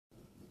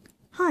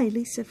Hi,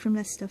 Lisa from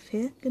Less Stuff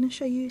here. Going to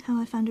show you how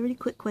I found a really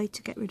quick way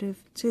to get rid of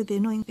two of the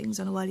annoying things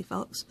on a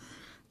Wileyfox.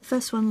 The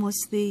first one was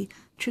the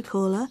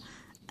Truecaller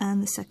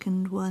and the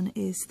second one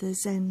is the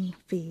Zen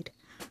feed.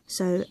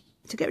 So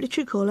to get rid of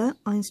Truecaller,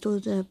 I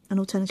installed an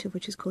alternative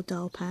which is called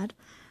Dialpad.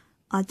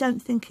 I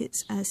don't think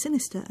it's as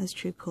sinister as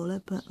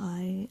Truecaller, but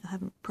I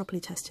haven't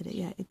properly tested it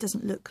yet. It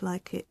doesn't look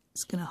like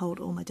it's going to hold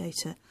all my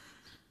data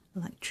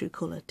like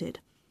Truecaller did.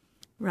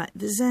 Right,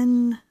 the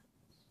Zen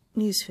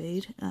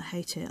newsfeed, I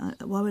hate it.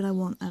 Why would I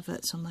want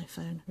adverts on my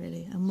phone,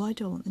 really? And why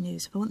do I want the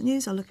news? If I want the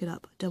news, I'll look it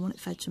up. I don't want it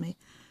fed to me.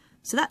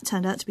 So that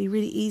turned out to be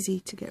really easy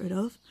to get rid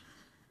of.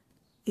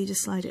 You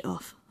just slide it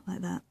off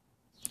like that,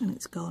 and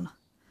it's gone.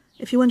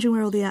 If you're wondering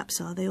where all the apps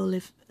are, they all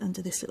live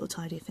under this little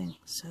tidy thing.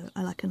 So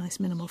I like a nice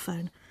minimal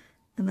phone.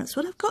 And that's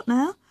what I've got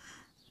now.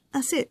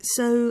 That's it.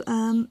 So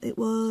it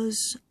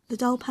was the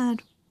Dialpad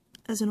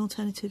as an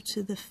alternative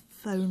to the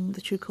phone,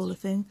 the Truecaller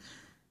thing,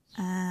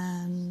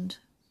 and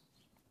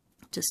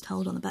just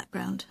hold on the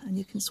background and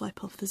you can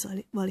swipe off the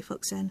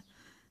Wileyfox Zen.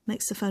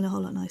 Makes the phone a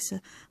whole lot nicer.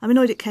 I'm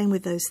annoyed it came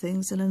with those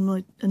things, and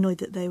I'm annoyed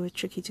that they were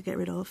tricky to get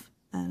rid of,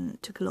 and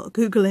it took a lot of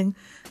Googling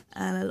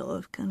and a lot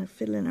of kind of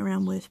fiddling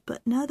around with,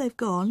 but now they've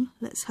gone.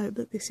 Let's hope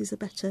that this is a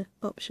better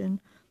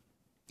option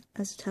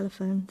as a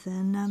telephone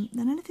than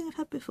anything I've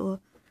had before.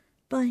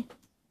 Bye.